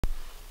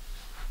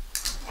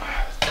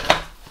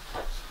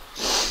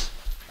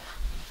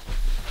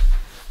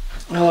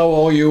Hello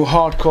all you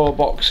hardcore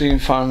boxing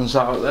fans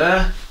out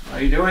there, how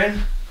you doing?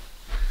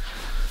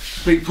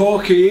 Big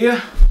Porky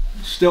here,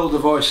 still the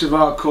voice of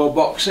hardcore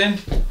boxing.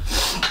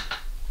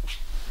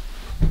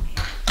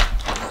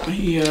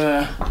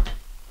 I'm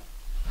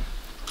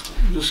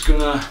just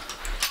gonna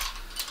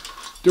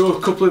do a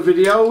couple of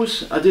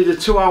videos. I did a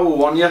 2-hour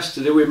one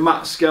yesterday with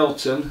Matt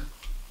Skelton.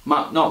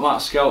 Not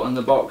Matt Skelton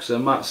the boxer,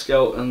 Matt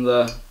Skelton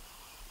the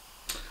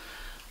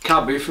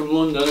cabbie from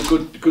London. A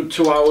good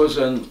 2 hours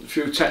and a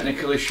few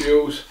technical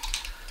issues.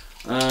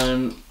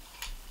 And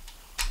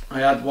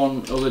I had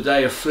one the other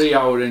day, a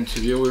 3-hour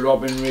interview with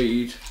Robin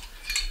Reed,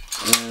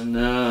 and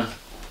a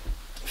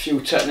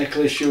few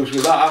technical issues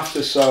with that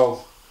after,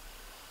 so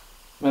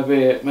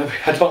maybe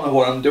I don't know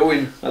what I'm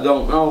doing, I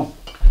don't know,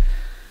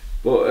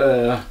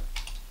 but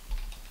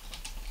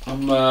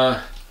I'm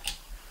a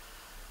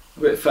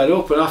bit fed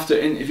up. And after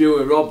interview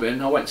with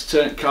Robin, I went to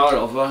turn the car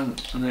over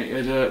and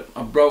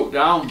I broke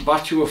down,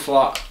 battery were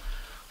flat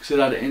because it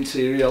had an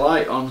interior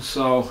light on,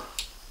 so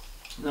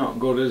not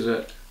good, is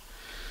it?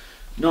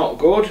 Not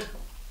good.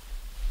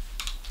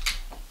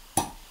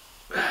 I'll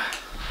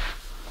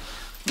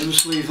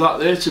just leave that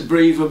there to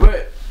breathe a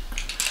bit.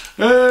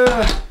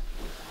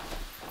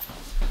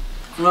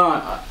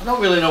 Right, I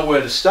don't really know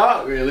where to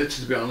start really,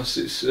 to be honest.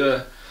 It's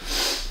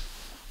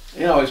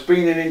you know, it's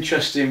been an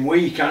interesting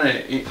week,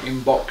 hasn't it,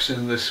 in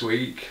boxing this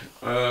week.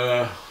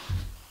 I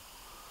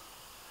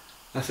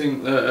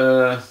think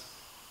that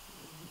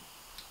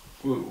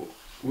we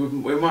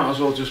might as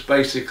well just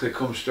basically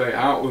come straight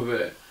out with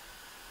it.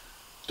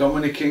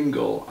 Dominic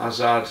Ingle has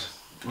had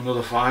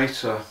another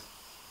fighter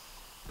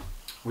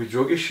with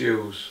drug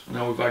issues.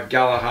 Now we've had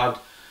Galahad,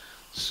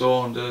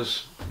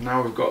 Saunders,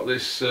 now we've got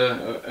this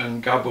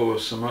and Gabo or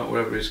something,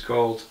 whatever he's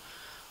called,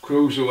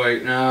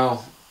 cruiserweight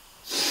now.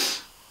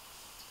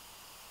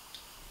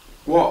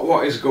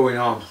 What is going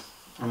on?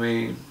 I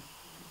mean,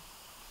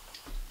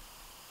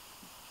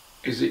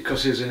 is it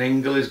because he's an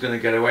Ingle, he's going to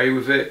get away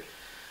with it?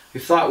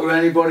 If that were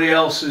anybody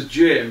else's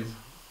gym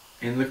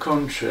in the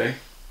country,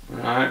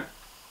 right,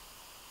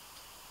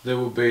 there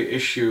would be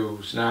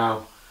issues.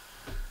 Now,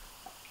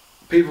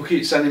 people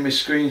keep sending me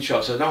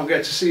screenshots. I don't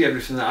get to see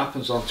everything that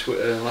happens on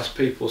Twitter unless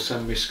people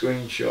send me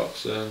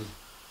screenshots, and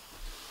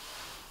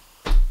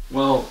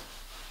well,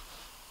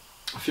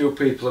 a few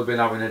people have been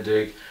having a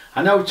dig.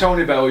 I know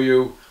Tony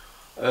Bellew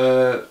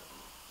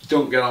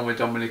don't get on with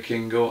Dominic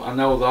Ingle. I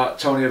know that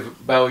Tony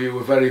Bellew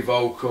were very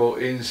vocal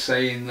in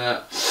saying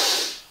that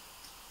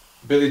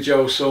Billy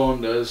Joe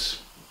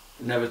Saunders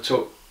never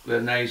took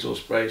the nasal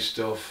spray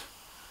stuff.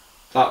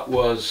 That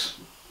was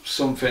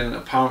something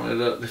apparently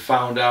that they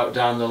found out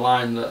down the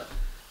line, that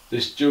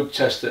this drug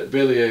test that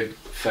Billy had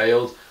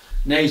failed,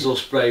 nasal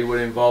spray were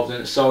involved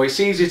in it. So it's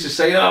easy to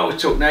say, oh, we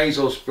took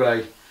nasal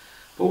spray,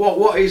 but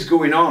what is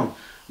going on?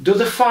 Do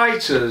the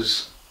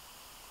fighters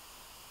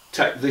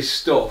take this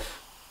stuff?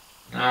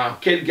 Now,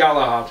 Kid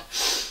Galahad,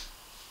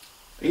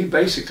 he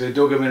basically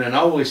dug him in an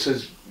hole. He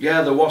says,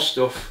 yeah, there was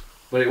stuff,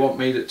 but it wasn't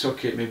me that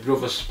took it, my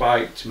brother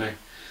spiked me.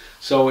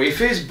 So if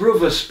his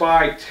brother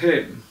spiked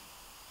him,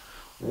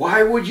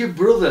 why would your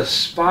brother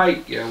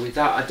spike you with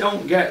that? I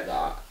don't get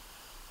that.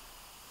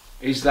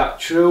 Is that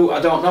true?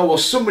 I don't know. Well,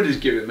 somebody's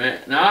giving me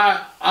it.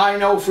 Now, I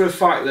know for a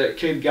fact that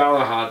Kid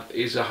Galahad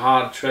is a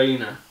hard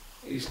trainer.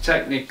 He's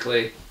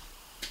technically,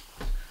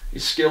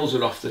 his skills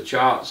are off the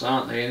charts,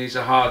 aren't they? And he's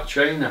a hard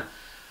trainer.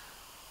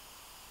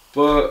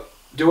 But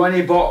do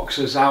any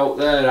boxers out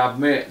there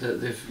admit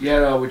that they've,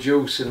 yeah, I was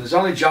juicing? There's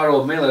only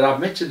Gerald Miller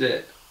admitted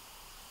it.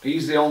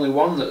 He's the only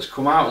one that's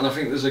come out, and I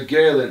think there's a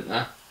girl in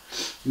there.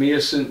 Mia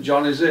St.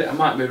 John, is it? I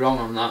might be wrong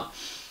on that.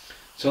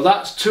 So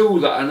that's two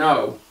that I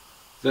know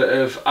that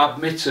have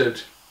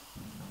admitted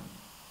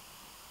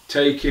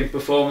taking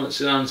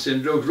performance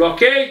enhancing drugs.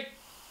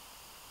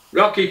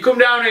 Rocky, come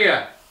down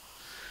here.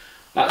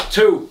 That's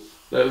two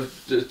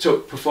that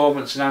took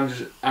performance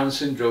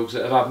enhancing drugs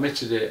that have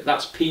admitted it.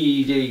 That's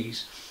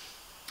PEDs.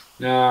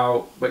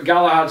 Now, but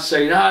Galahad's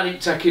saying, I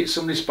didn't take it,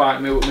 somebody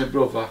spiked me with my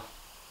brother.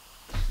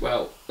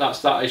 Well, that's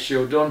that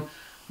issue done.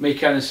 Mick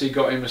Hennessy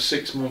got him a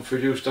 6-month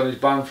reduced on his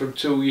ban from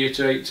 2 years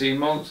to 18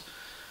 months.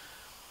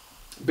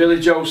 Billy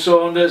Joe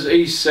Saunders,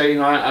 he's saying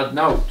I had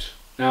note.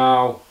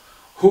 Now,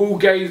 who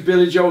gave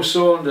Billy Joe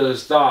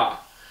Saunders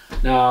that?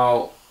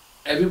 Now,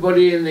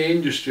 everybody in the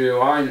industry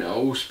who I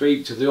know, who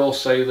speak to, they all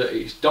say that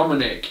it's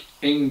Dominic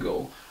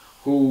Ingle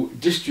who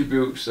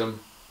distributes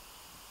them,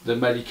 the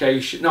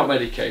medication, not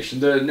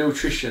medication, the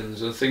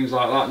nutritions and things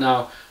like that.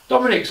 Now,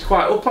 Dominic's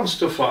quite up on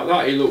stuff like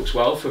that. He looks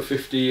well for a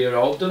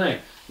 50-year-old, doesn't he?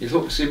 He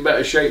looks in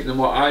better shape than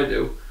what I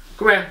do.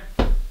 Come here.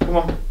 Come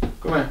on.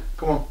 Come here.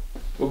 Come on.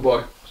 Good boy.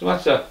 What's the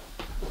matter?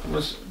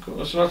 What's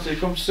the matter? You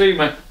come to see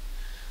me.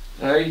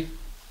 Hey?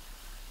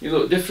 You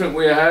look different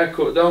with your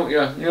haircut, don't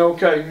you? You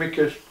okay,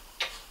 Mickers?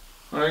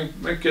 Hey,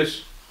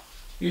 Mickers?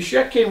 You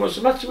shaking? What's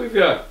the matter with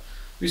you? Have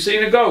you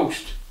seen a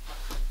ghost?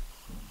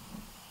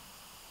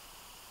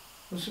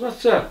 What's the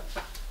matter?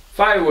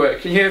 Firework.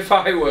 Can you hear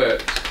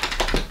fireworks?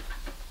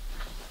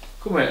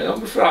 Come here. Don't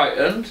be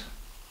frightened.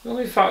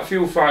 Only a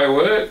few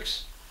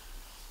fireworks.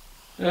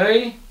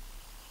 Hey?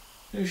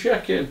 You're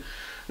checking.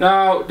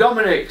 Now,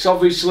 Dominic's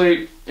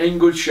obviously in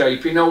good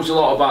shape. He knows a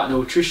lot about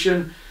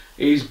nutrition.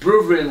 His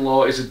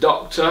brother-in-law is a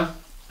doctor,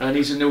 and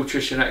he's a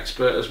nutrition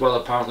expert as well,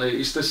 apparently.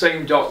 It's the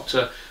same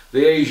doctor,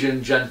 the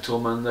Asian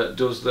gentleman that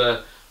does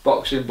the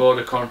boxing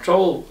border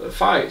control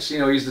fights. You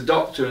know, he's the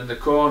doctor in the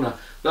corner.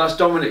 That's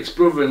Dominic's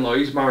brother-in-law.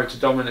 He's married to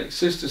Dominic's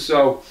sister.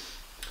 So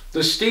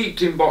they're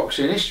steeped in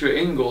boxing history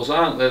at Ingles,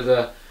 aren't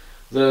they?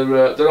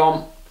 They're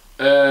on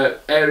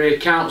area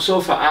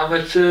council for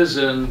amateurs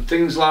and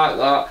things like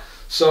that.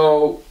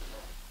 So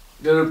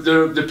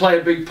they play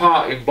a big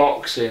part in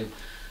boxing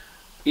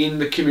in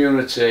the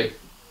community.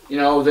 You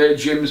know, their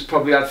gyms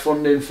probably had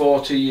funding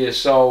 40 years,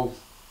 so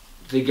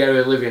they get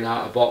a living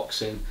out of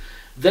boxing.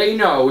 They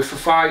know if a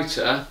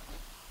fighter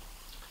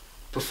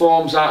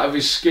performs out of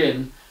his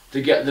skin,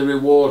 they get the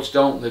rewards,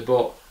 don't they?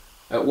 But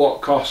at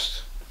what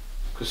cost?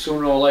 Because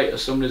sooner or later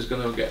somebody's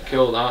going to get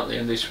killed, aren't they,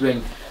 in this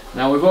ring?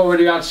 Now, we've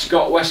already had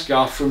Scott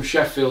Westgarth from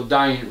Sheffield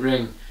dying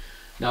ring.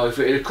 Now, if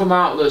it had come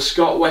out that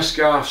Scott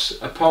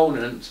Westgarth's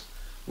opponent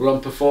were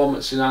on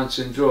performance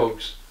enhancing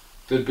drugs,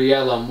 there'd be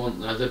hell on,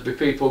 wouldn't there? There'd be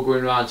people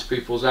going around to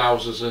people's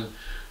houses and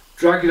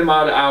dragging them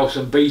out of the house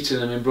and beating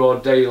them in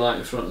broad daylight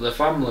in front of their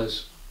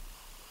families.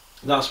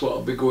 That's what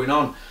would be going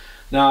on.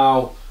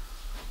 Now,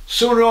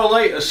 sooner or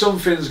later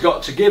something's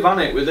got to give,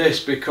 hasn't it, with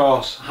this,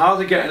 because how are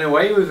they getting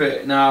away with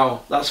it?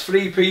 Now, that's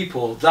 3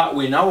 people that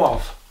we know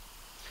of.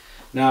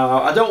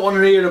 Now, I don't want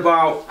to hear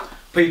about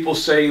people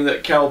saying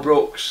that Kell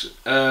Brooks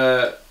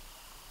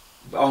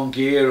on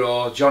gear,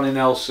 or Johnny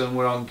Nelson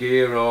were on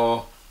gear,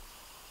 or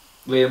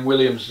Liam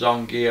Williams is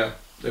on gear.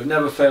 They've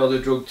never failed a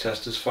drug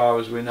test as far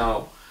as we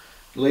know.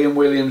 Liam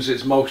Williams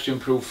is most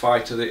improved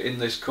fighter in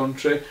this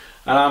country,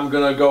 and I'm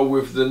going to go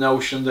with the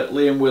notion that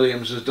Liam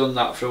Williams has done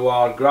that through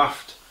hard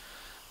graft.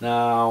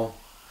 Now,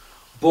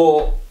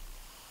 but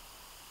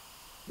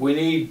we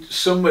need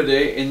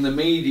somebody in the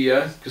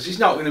media, because it's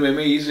not going to be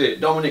me, is it?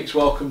 Dominic's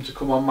welcome to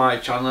come on my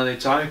channel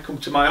anytime. Come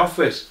to my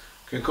office.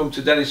 You can come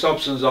to Dennis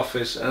Hobson's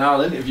office and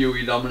I'll interview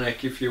you,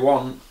 Dominic, if you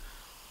want.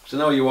 So I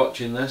know you're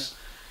watching this.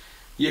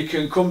 You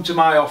can come to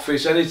my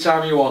office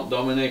anytime you want,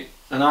 Dominic,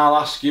 and I'll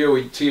ask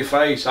you to your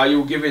face, are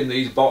you giving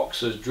these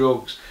boxers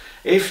drugs?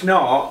 If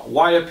not,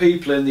 why are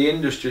people in the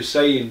industry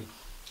saying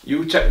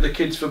you take the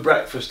kids for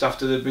breakfast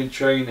after they've been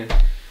training,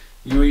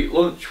 you eat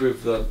lunch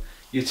with them,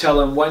 you tell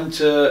them when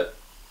to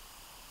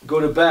go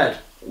to bed,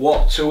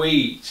 what to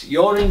eat?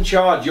 You're in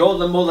charge, you're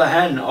the mother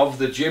hen of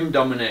the gym,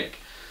 Dominic.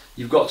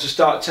 You've got to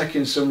start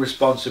taking some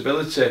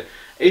responsibility.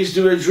 Is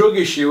there a drug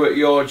issue at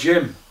your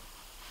gym?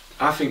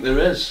 I think there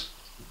is.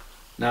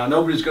 Now,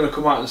 nobody's going to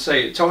come out and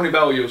say it. Tony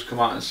Bellew's come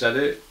out and said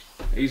it.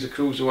 He's a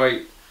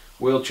cruiserweight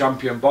world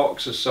champion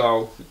boxer,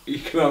 so he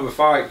can have a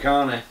fight,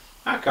 can't he?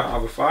 I can't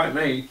have a fight,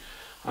 me.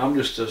 I'm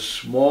just a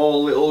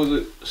small little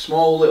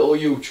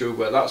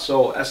YouTuber, that's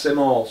all.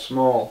 SMO,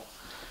 small.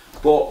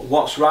 But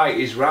what's right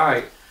is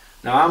right.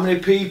 Now, how many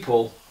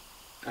people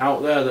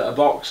out there that are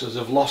boxers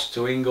have lost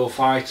to Ingle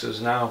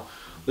fighters now?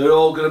 They're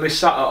all going to be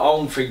sat at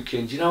home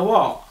thinking, do you know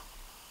what?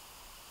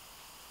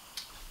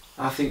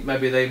 I think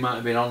maybe they might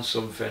have been on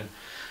something.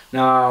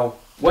 Now,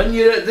 when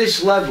you're at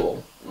this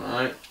level,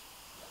 right,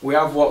 we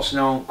have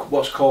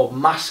what's called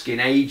masking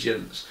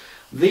agents.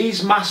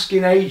 These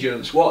masking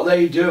agents, what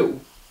they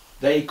do,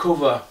 they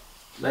cover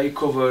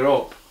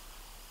up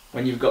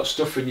when you've got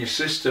stuff in your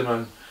system.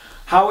 And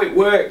how it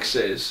works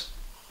is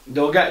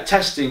they'll get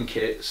testing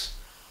kits,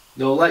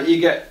 they'll let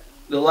you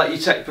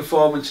take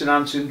performance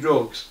enhancing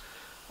drugs,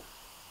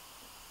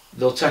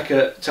 they'll take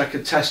a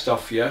test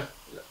off you,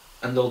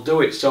 and they'll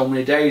do it so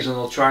many days, and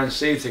they'll try and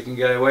see if they can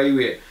get away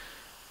with it.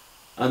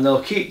 And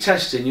they'll keep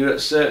testing you at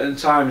certain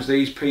times,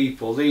 these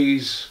people,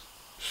 these,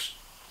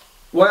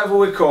 whatever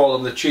we call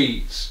them, the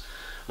cheats.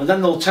 And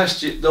then they'll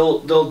test it,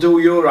 they'll do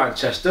a urine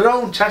test, their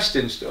own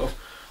testing stuff.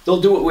 They'll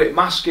do it with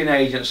masking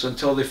agents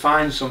until they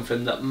find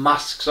something that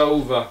masks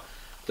over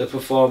the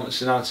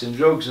performance enhancing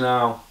drugs.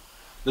 Now,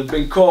 they've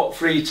been caught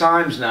 3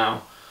 times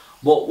now.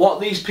 But what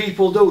these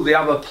people do, they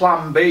have a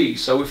plan B.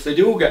 So if they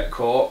do get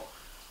caught,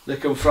 they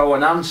can throw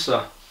an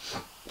answer.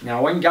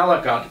 Now, when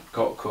Gallagher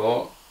got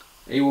caught,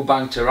 he was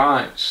banged to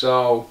rights.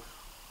 So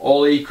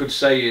all he could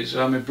say is,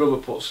 oh, my brother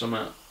put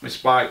something, my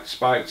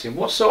spiked him.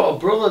 What sort of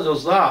brother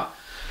does that?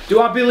 Do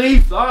I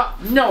believe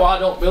that? No, I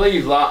don't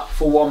believe that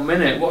for 1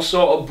 minute. What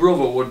sort of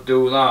brother would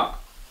do that?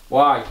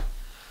 Why?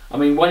 I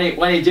mean, when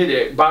he did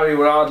it, Barry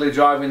were hardly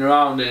driving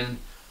around in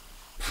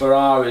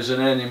Ferraris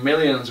and earning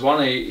millions,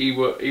 wasn't he? He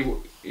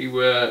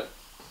wasn't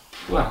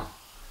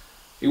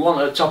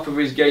at the top of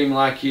his game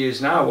like he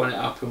is now when it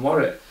happened,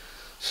 was it?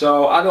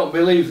 So I don't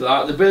believe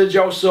that. The Billy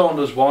Joe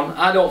Saunders one,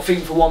 I don't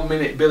think for 1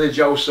 minute Billy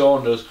Joe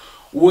Saunders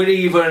would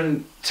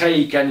even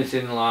take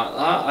anything like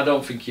that. I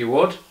don't think he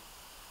would.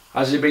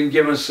 Has he been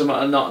given something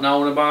and not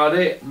known about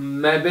it?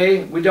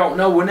 Maybe. We don't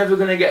know. We're never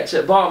going to get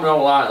to the bottom of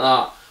it like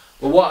that.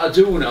 But what I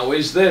do know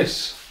is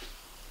this.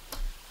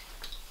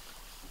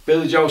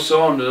 Billy Joe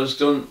Saunders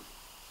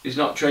he's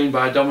not trained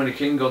by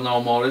Dominic Ingle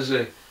no more, is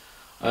he?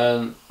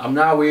 And I'm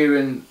now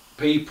hearing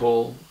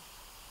people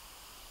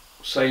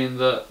saying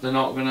that they're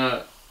not going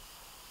to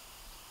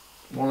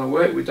want to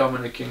work with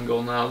Dominic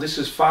Ingle now. This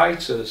is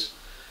fighters.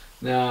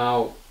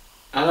 Now,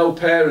 I know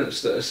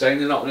parents that are saying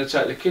they're not going to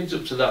take the kids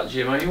up to that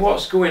gym. I mean,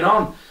 what's going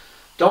on?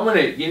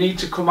 Dominic, you need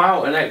to come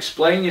out and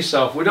explain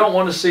yourself. We don't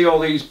want to see all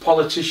these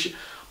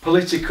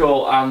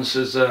political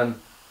answers and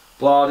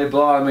blah de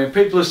blah. I mean,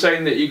 people are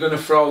saying that you're going to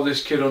throw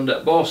this kid under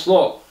the bus.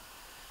 Look,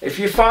 if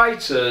your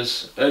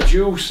fighters are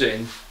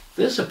juicing,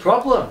 there's a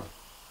problem.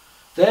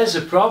 There's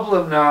a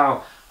problem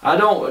now. I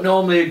don't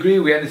normally agree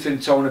with anything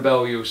Tony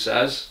Bellew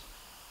says,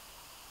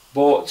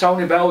 but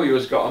Tony Bellew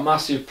has got a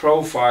massive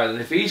profile,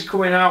 and if he's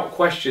coming out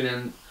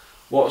questioning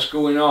what's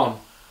going on,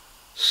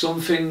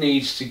 something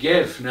needs to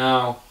give.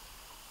 Now,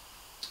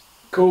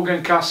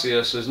 Kugan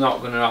Cassius is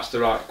not going to ask the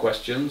right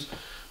questions.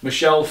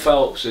 Michelle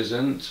Phelps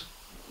isn't.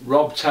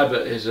 Rob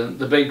Tebbett isn't.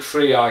 The big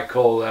three, I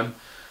call them.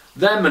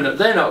 They're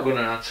not going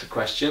to answer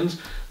questions.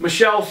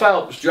 Michelle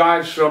Phelps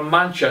drives from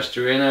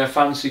Manchester in her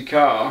fancy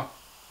car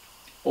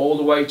all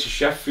the way to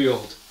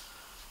Sheffield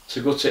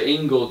to go to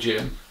Ingle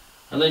gym,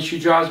 and then she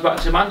drives back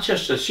to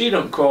Manchester. She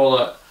don't call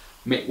it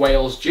Mick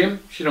Wales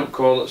gym. She don't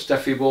call it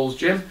Steffi Bull's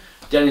gym,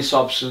 Dennis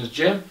Hobson's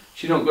gym.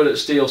 She don't go to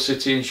Steel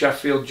City in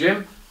Sheffield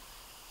gym.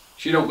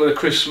 She don't go to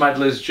Chris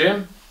Smedley's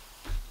gym.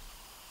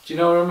 Do you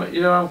know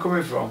where I'm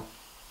coming from?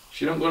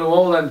 She don't go to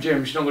all them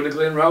gyms. She don't go to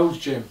Glyn Road's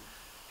gym.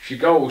 She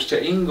goes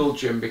to Ingle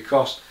gym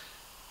because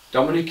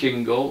Dominic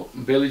Ingle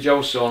and Billy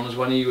Joe Saunders,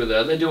 when he was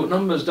there, they do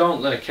numbers,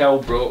 don't they?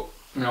 Kelbrook,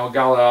 you know,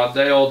 Gallard,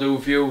 they all do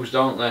views,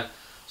 don't they?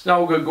 It's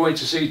no good going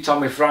to see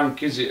Tommy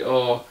Frank, is it,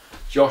 or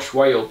Josh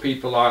Whale,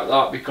 people like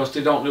that, because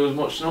they don't do as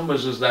much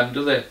numbers as them,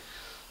 do they?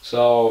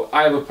 So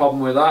I have a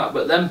problem with that.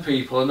 But them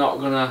people are not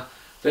gonna,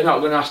 they're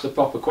not gonna ask the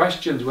proper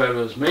questions.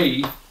 Whereas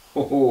me,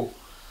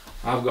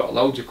 I've got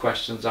loads of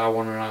questions I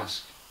want to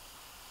ask.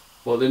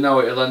 But they know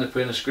it'll end up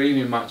in a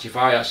screaming match if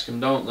I ask them,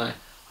 don't they?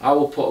 I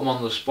will put them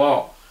on the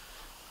spot.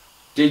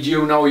 Did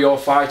you know your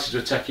fighters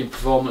were taking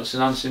performance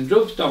enhancing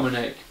drugs,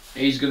 Dominic?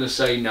 He's going to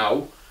say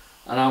no,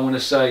 and I'm going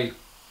to say,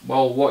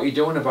 well, what are you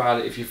doing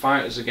about it if your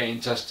fighters are getting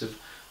tested,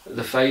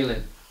 they're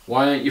failing?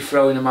 Why aren't you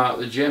throwing them out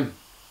of the gym?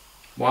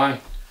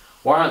 Why?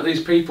 Why aren't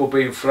these people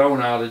being thrown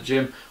out of the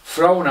gym,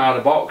 thrown out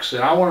of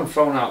boxing? I want them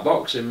thrown out of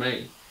boxing,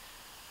 me.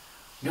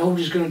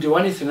 Nobody's going to do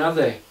anything, are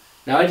they?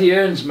 Now, Eddie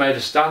Hearn's made a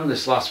stand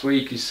this last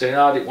week. He's saying,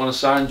 I didn't want to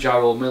sign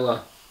Jarrell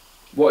Miller.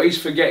 What he's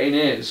forgetting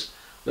is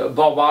that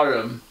Bob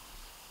Arum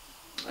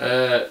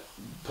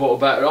put a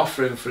better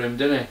offer in for him,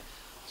 didn't he?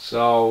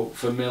 So,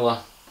 for Miller.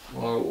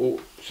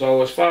 Well,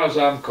 so, as far as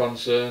I'm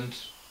concerned,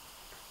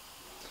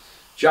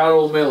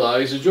 Jarrell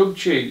Miller is a drug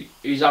cheat.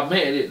 He's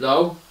admitted it,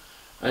 though.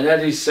 And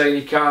Eddie's saying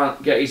he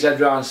can't get his head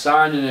around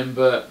signing him,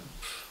 but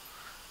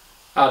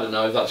I don't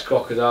know if that's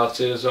crocodile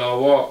tears or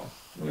what.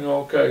 You know,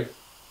 okay.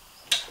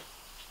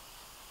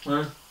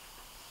 Huh?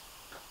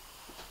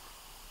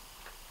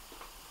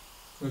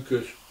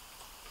 Because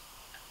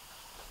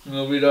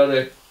nobody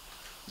daddy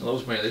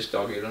loves me, this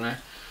doggy, doesn't he?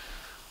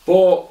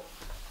 But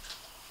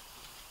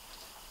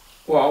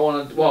what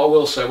I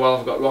will say while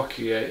I've got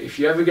Rocky here, if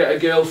you ever get a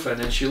girlfriend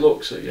and she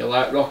looks at you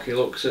like Rocky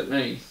looks at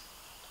me,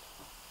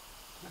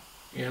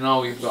 you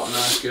know you've got a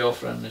nice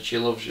girlfriend and she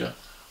loves you.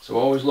 So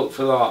always look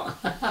for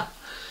that.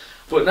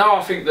 But now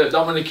I think that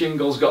Dominic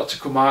Ingle's got to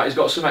come out. He's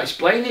got some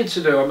explaining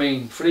to do. I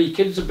mean, 3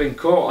 kids have been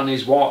caught on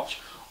his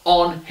watch.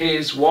 On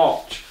his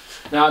watch.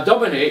 Now,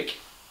 Dominic,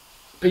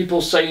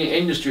 people say in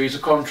industry he's a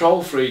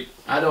control freak.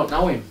 I don't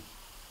know him.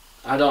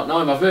 I don't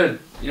know him. I've heard,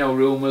 you know,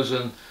 rumours,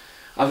 and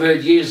I've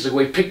heard years ago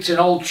he picked an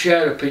old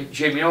chair up in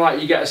gym. You know,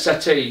 like you get a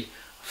settee,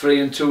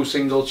 3 and 2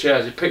 single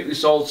chairs. He picked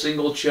this old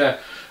single chair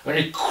and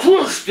he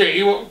crushed it.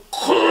 He went,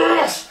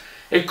 crush!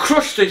 He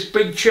crushed this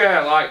big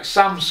chair like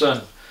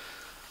Samson.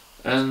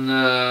 And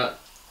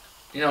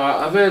you know,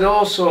 I've heard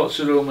all sorts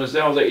of rumours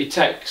now that he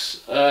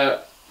takes,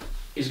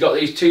 he's got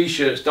these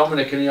t-shirts,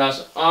 Dominic, and he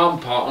has arm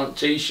part on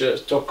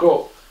t-shirts tuck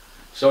up,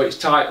 so it's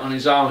tight on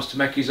his arms to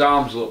make his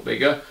arms look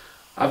bigger.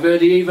 I've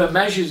heard he even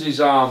measures his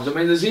arms. I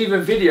mean, there's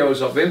even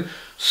videos of him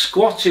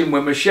squatting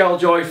with Michelle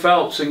Joy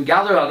Phelps and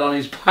Galahad on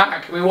his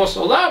back. I mean, what's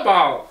all that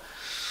about?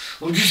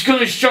 I'm just going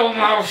to show him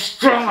how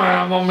strong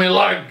I am on my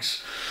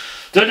legs.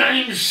 The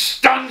name's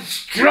Stand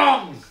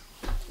Strong.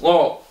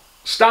 Look.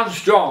 Stand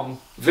Strong,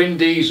 Vin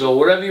Diesel,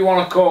 whatever you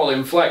want to call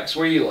him, Flex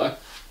Wheeler.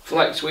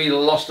 Flex Wheeler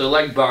lost a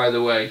leg, by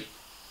the way,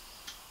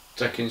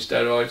 taking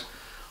steroids.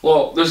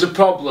 Look, there's a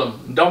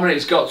problem.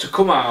 Dominic's got to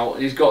come out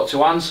and he's got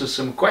to answer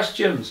some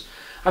questions.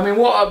 I mean,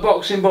 what are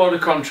Boxing Board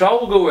of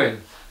Control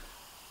doing?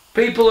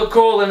 People are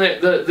calling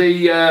it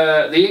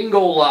the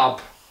Ingle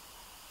Lab.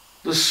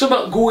 There's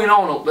something going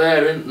on up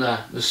there, isn't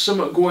there? There's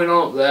something going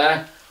on up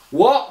there.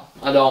 What?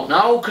 I don't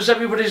know, because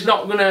everybody's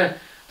not going to...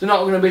 They're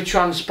not going to be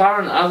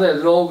transparent, are they?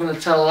 They're all going to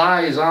tell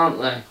lies,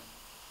 aren't they?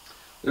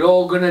 They're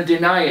all going to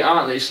deny it,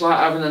 aren't they? It's like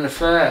having an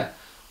affair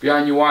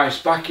behind your wife's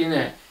back,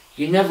 innit?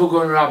 You're never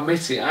going to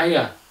admit it, are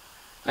you?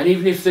 And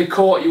even if they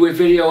caught you with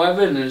video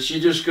evidence, you're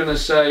just going to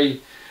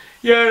say,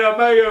 yeah, I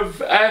may have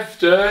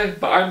effed her,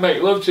 but I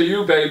make love to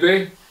you,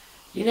 baby.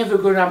 You're never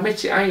going to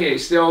admit it, are you?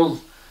 It's the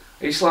old...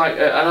 It's like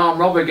an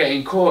armed robber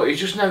getting caught. He's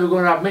just never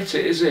going to admit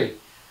it, is he?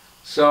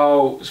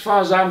 So as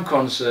far as I'm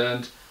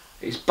concerned,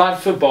 it's bad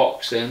for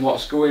boxing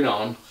what's going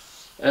on,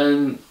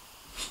 and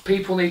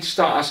people need to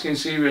start asking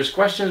serious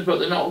questions, but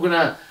they're not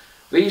gonna,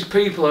 these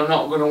people are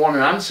not gonna want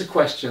to answer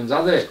questions,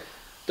 are they?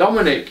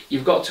 Dominic,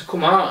 you've got to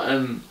come out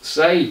and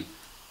say,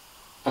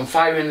 I'm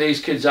firing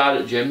these kids out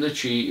at gym, they're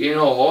cheating,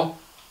 or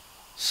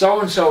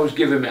so and so is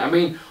giving me. I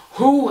mean,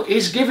 who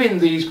is giving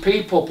these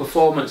people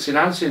performance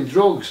enhancing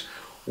drugs?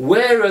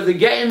 Where are they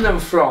getting them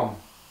from?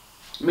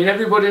 I mean,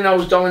 everybody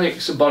knows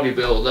Dominic's a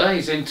bodybuilder,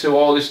 he's into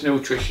all this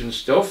nutrition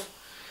stuff.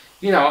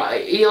 You know,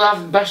 he'll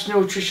have best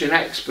nutrition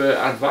expert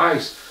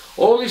advice.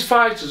 All these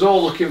fighters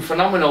all look in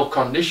phenomenal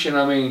condition.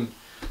 I mean,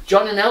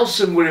 Johnny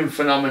Nelson were in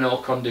phenomenal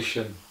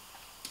condition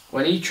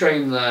when he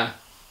trained there.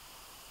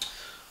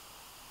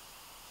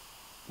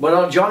 But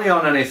not Johnny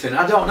on anything,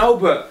 I don't know,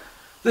 but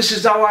this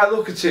is how I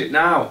look at it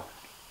now.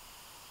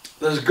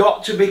 There's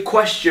got to be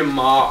question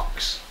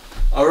marks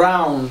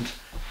around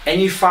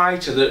any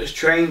fighter that's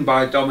trained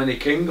by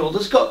Dominic Ingle.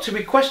 There's got to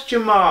be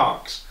question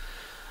marks.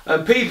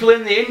 And people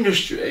in the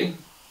industry,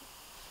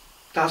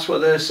 that's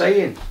what they're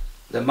saying.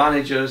 The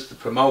managers, the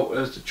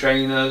promoters, the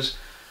trainers,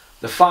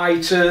 the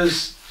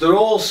fighters, they're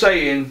all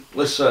saying,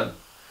 listen,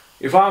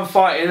 if I'm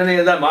fighting any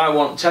of them, I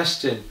want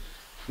testing.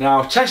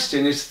 Now,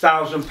 testing is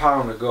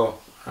 £1,000 a go,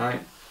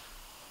 right?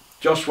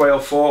 Josh Whale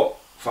fought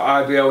for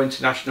IBO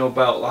International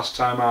belt last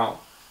time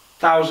out.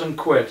 £1,000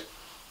 quid.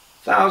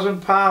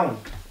 £1,000,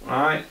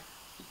 right?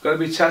 Got to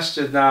be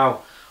tested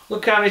now.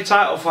 Look how many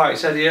title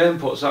fights Eddie Hearn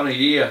puts on a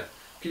year.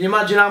 Can you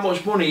imagine how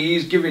much money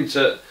he's giving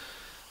to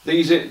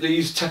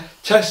these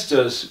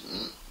testers?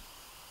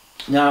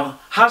 Now,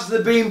 has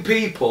there been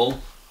people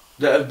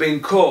that have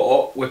been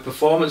caught with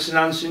performance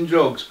enhancing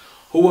drugs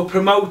who were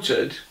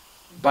promoted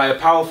by a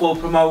powerful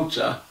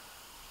promoter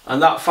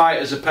and that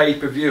fighter's a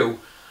pay-per-view?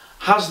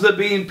 Has there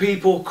been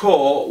people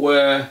caught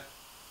where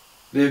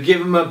they've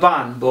given them a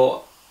ban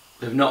but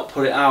they've not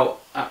put it out?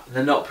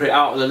 They've not put it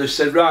out, and they've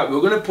said, right,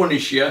 we're going to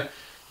punish you,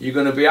 you're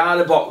going to be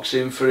out of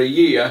boxing for a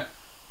year,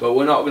 but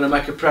we're not going to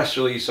make a press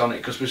release on it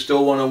because we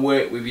still want to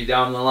work with you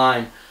down the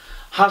line.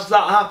 Has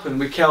that happened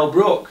with Kell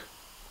Brook?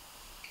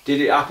 Did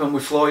it happen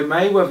with Floyd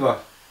Mayweather?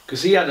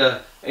 Because he had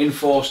an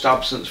enforced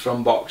absence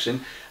from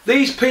boxing.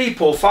 These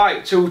people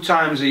fight 2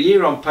 times a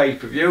year on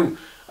pay-per-view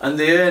and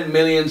they earn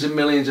millions and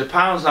millions of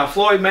pounds. Now,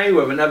 Floyd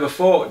Mayweather never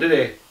fought, did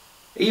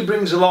he? He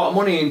brings a lot of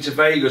money into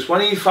Vegas.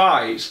 When he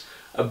fights,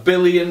 $1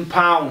 billion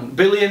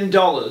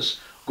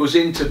goes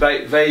into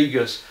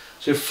Vegas.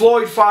 So if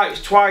Floyd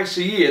fights twice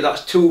a year,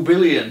 that's $2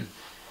 billion.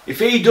 If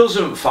he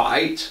doesn't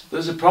fight,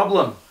 there's a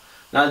problem.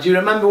 Now, do you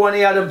remember when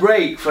he had a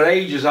break for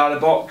ages out of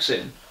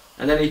boxing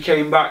and then he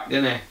came back,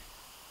 didn't he?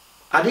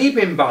 Had he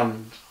been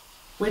banned?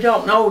 We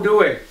don't know, do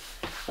we?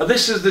 And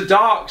this is the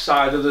dark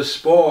side of the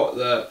sport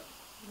that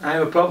I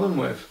have a problem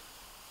with.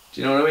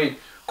 Do you know what I mean?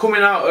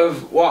 Coming out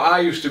of what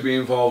I used to be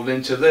involved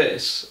into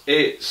this,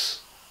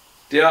 it's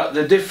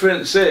the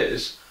difference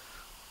is,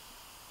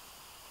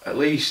 at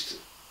least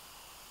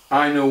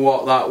I know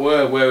what that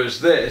were,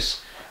 whereas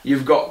this,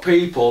 you've got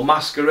people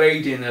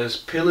masquerading as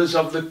pillars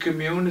of the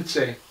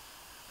community.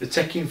 They're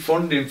taking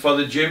funding for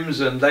the gyms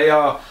and they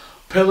are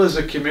pillars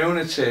of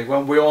community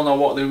when we all know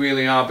what they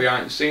really are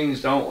behind the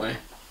scenes, don't we? Do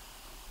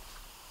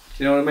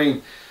you know what I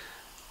mean?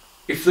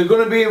 If they're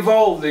going to be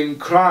involved in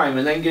crime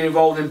and then get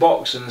involved in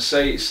boxing and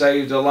say it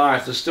saved a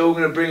life, they're still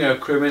going to bring a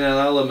criminal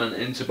element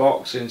into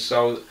boxing.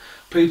 So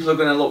people are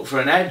going to look for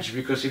an edge,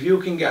 because if you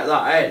can get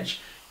that edge,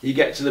 you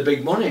get to the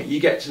big money, you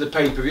get to the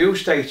pay-per-view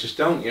status,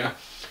 don't you?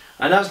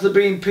 And has there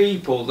been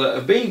people that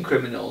have been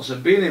criminals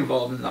and been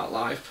involved in that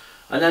life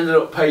and ended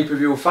up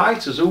pay-per-view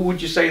fighters? Who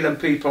would you say them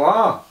people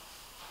are?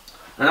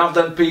 And have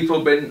them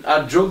people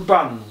had drug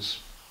bans?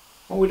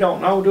 Well, we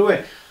don't know, do we?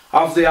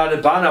 Have they had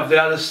a ban? Have they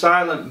had a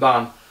silent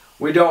ban?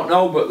 We don't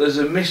know, but there's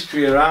a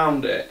mystery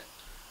around it.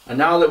 And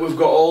now that we've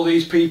got all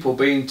these people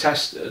being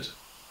tested,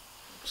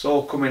 it's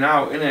all coming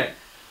out, isn't it?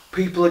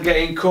 People are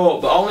getting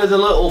caught, but only the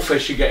little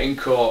fish are getting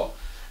caught.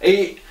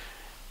 Yves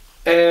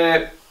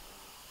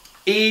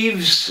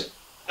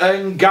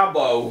and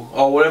Gabo,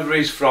 or wherever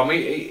he's from,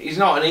 he's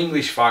not an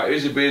English fighter,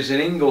 is he? But he's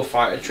an Ingle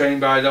fighter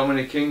trained by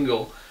Dominic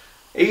Ingle.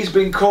 He's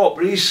been caught,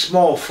 but he's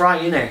small fry,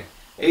 isn't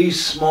he?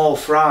 He's small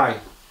fry.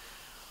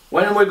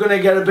 When are we going to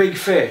get a big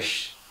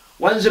fish?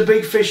 When's a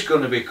big fish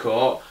going to be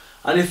caught?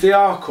 And if they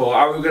are caught,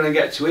 how are we going to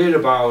get to hear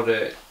about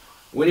it?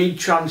 We need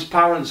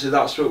transparency,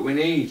 that's what we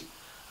need.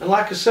 And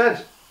like I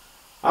said,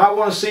 I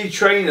want to see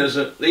trainers,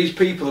 these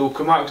people who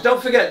come out. Because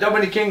don't forget,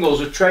 Dominic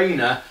Ingle's a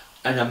trainer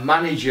and a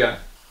manager.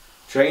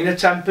 Trainer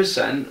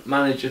 10%,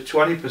 manager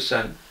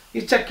 20%.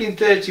 He's taking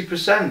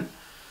 30%.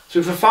 So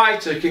if a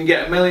fighter can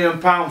get £1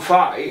 million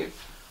fight,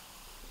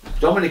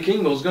 Dominic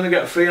Ingle's going to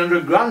get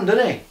 300 grand,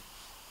 isn't he?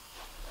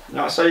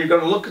 That's how you've got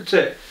to look at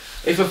it.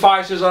 If a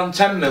fighter's on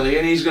 10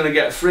 million, he's going to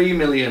get 3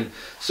 million.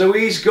 So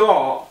he's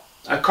got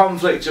a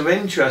conflict of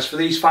interest for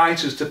these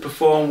fighters to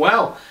perform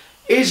well.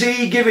 Is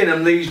he giving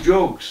them these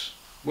drugs?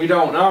 We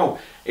don't know.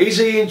 Is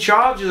he in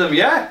charge of them?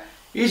 Yeah.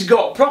 He's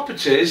got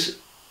properties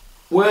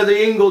where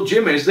the Ingle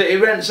gym is that he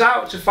rents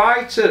out to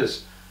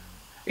fighters.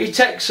 He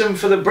takes them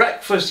for the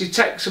breakfast, he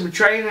takes them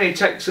training, he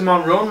takes them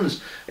on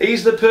runs.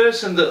 He's the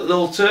person that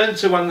they'll turn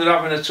to when they're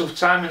having a tough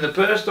time in their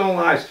personal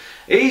lives.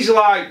 He's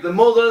like the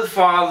mother, the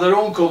father, the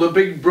uncle, the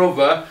big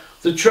brother,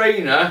 the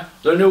trainer,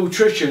 the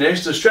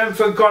nutritionist, the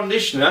strength and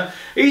conditioner.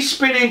 He's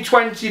spinning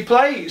 20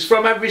 plates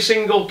from every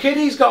single kid.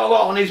 He's got a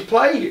lot on his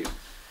plate.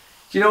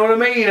 Do you know what I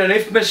mean? And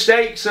if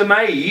mistakes are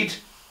made,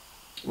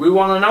 we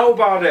want to know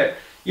about it.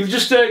 You've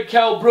just heard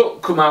Kell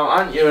Brook come out,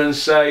 haven't you, and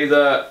say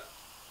that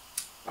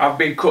I've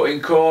been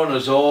cutting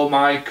corners all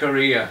my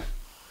career.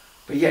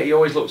 But yet he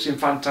always looks in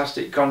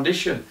fantastic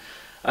condition.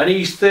 And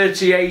he's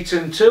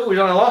 38-2. He's only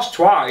lost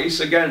twice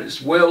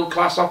against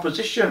world-class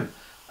opposition.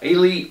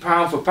 Elite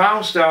pound for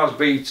pound stars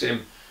beat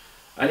him.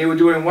 And he was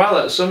doing well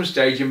at some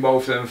stage in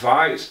both of them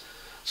fights.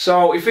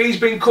 So if he's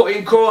been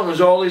cutting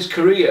corners all his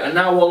career and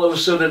now all of a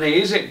sudden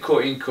he isn't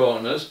cutting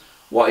corners,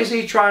 what is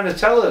he trying to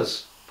tell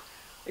us?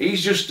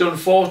 He's just done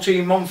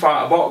 14 months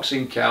out of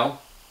boxing,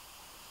 Kell.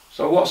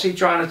 So what's he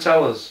trying to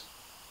tell us?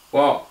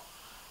 What?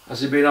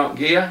 Has he been on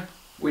gear?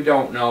 We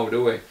don't know,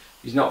 do we?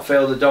 He's not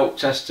failed a dope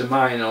test to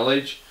my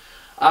knowledge.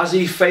 Has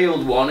he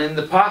failed one in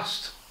the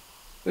past?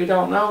 We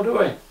don't know, do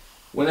we?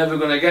 We're never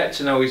going to get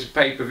to know he's a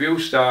pay-per-view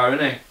star,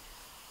 isn't he?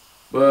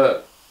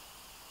 But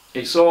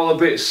it's all a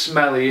bit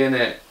smelly,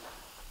 innit?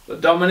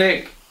 But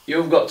Dominic,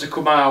 you've got to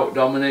come out,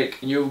 Dominic,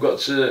 and you've got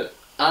to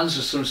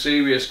answer some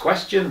serious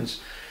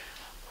questions.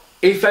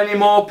 If any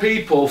more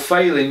people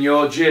fail in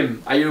your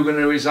gym, are you going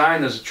to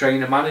resign as a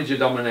trainer manager,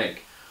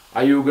 Dominic?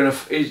 Are you going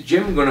to? Is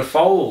gym going to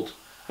fold?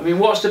 I mean,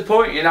 what's the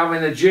point in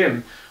having a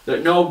gym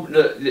that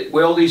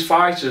with all these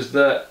fighters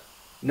that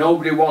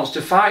nobody wants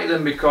to fight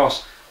them?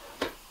 Because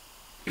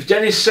if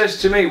Dennis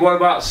says to me, what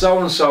about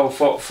so-and-so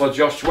for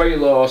Josh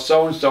Whalen or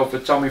so-and-so for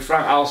Tommy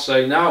Frank, I'll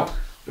say no.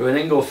 They're an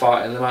Ingle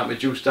fight and they might be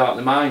juiced out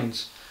their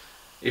minds.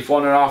 If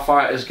one of our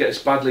fighters gets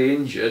badly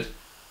injured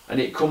and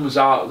it comes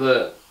out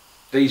that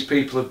these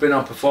people have been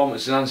on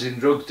performance-enhancing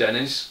drugs,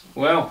 Dennis,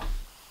 well,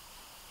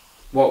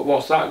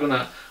 what's that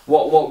gonna?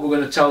 What we're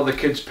gonna tell the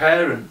kids'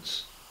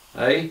 parents,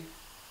 eh?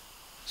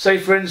 Say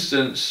for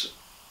instance,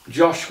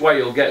 Josh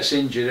Whale gets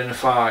injured in a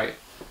fight,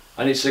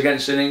 and it's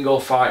against an Ingle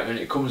fighter, and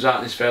it comes out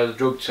and he's failed a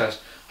drug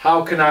test.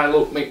 How can I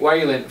look Mick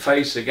Whale in the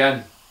face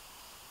again?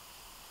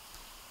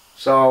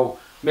 So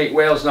Mick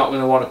Whale's not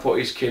going to want to put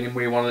his kid in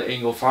with one of the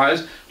Ingle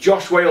fighters.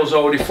 Josh Whale's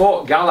already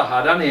fought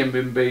Galahad, hasn't he, and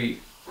been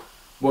beat.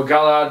 Were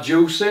Galahad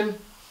juicing?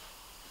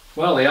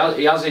 Well,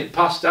 he hasn't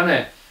passed, hasn't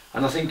he?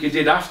 And I think he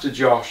did after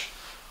Josh.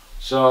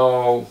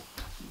 So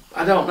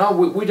I don't know.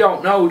 We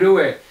don't know, do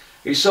we?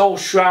 It's all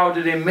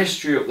shrouded in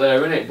mystery up there,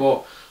 isn't it?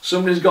 But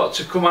somebody's got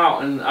to come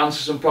out and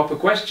answer some proper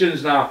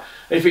questions now.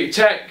 If it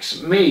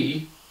takes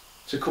me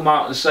to come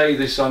out and say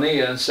this on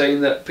here and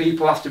saying that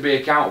people have to be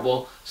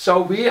accountable,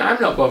 so be it.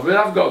 I'm not bothered.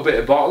 I've got a bit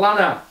of bottle on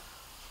her.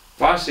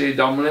 If I see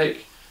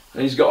Dominic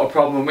and he's got a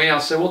problem with me,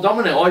 I'll say, well,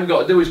 Dominic, all you've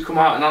got to do is come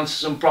out and answer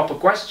some proper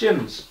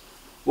questions.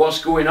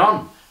 What's going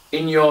on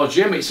in your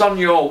gym? It's on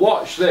your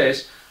watch,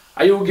 this.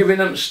 Are you giving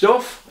them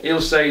stuff?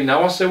 He'll say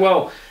no. I say,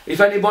 well,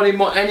 if anybody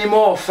any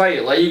more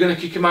fail, are you going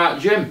to kick him out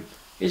of the gym?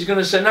 He's going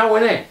to say no,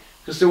 isn't he?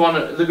 Because they're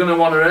going to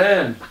want to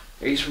earn.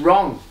 It's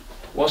wrong.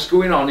 What's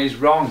going on is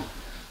wrong.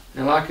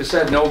 And like I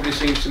said, nobody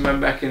seems to be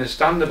making a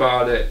stand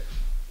about it.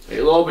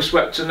 It'll all be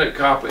swept under the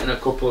carpet in a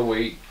couple of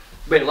weeks.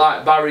 A bit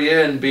like Barry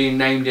Hearn being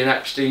named in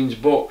Epstein's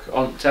book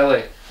on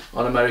telly,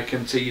 on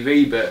American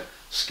TV, but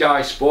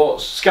Sky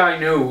Sports, Sky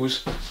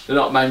News, they're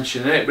not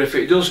mentioning it. But if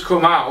it does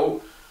come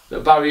out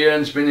that Barry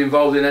Hearn's been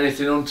involved in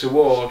anything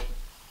untoward,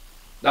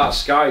 that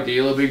Sky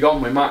deal will be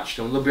gone with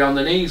Matchroom. They'll be on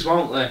the knees,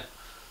 won't they?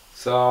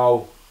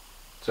 So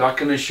I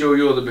can assure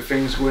you there'll be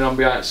things going on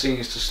behind the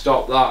scenes to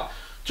stop that.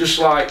 Just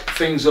like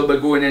things will be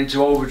going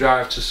into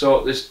overdrive to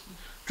sort this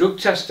drug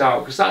test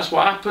out, because that's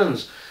what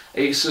happens.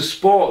 It's a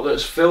sport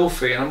that's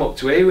filthy, and I'm up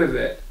to here with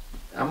it.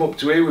 I'm up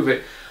to here with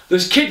it.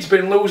 There's kids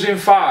been losing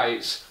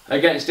fights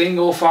against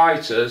Ingle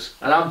fighters,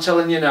 and I'm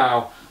telling you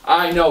now,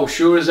 I know,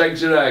 sure as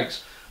eggs are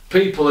eggs,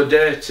 people are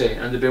dirty,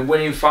 and they've been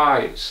winning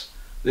fights.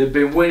 They've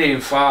been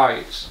winning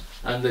fights,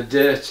 and they're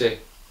dirty,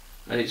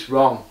 and it's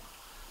wrong.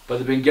 But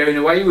they've been getting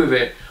away with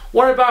it.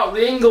 What about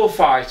the Ingle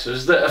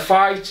fighters that are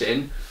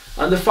fighting,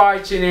 and they're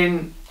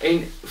fighting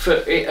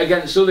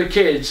against other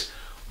kids,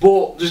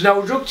 but there's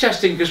no drug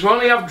testing, because we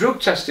only have drug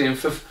testing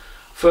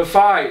for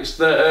fights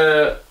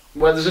that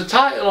where there's a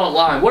title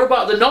online. What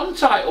about the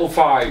non-title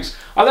fights?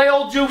 Are they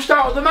all juiced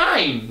out of their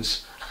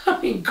minds?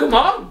 I mean, come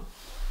on.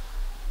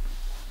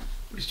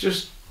 It's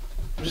just,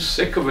 I'm just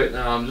sick of it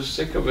now. I'm just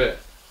sick of it.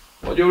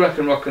 What do you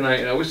reckon,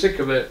 Rockinate? Are we sick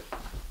of it?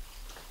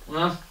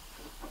 Huh?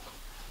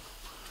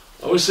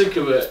 Are we sick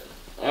of it?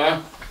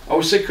 Are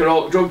we sick of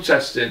all drug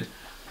testing?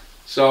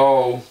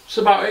 So that's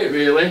about it,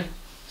 really.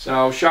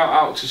 So shout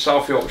out to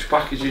South Yorkshire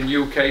Packaging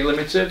UK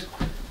Limited,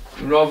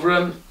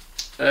 Rotherham,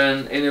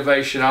 and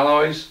Innovation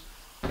Alloys,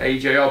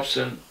 AJ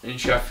Hobson in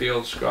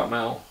Sheffield, scrap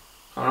metal.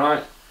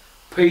 Alright,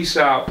 peace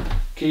out,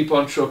 keep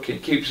on trucking,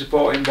 keep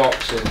supporting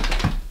boxing,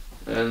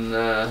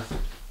 and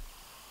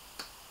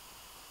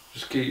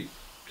just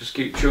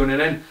keep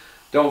tuning in.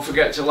 Don't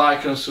forget to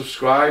like and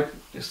subscribe.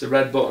 It's the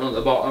red button at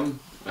the bottom,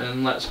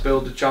 and let's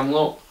build the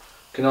channel up.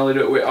 Can only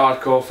do it with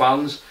hardcore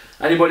fans.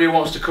 Anybody who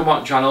wants to come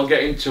on channel,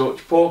 get in touch.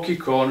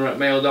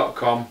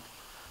 porkycorner@mail.com,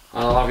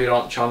 and I'll have you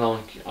on channel.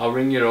 I'll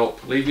ring you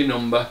up, leave your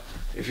number.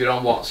 If you're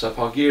on WhatsApp,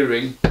 I'll give you a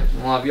ring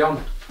and I'll have you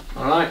on.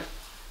 Alright?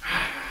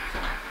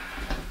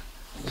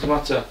 What's the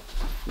matter?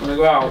 You wanna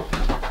go out?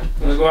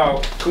 You wanna go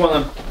out? Come on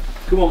then.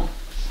 Come on.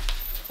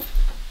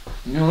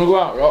 You wanna go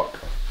out, Rock?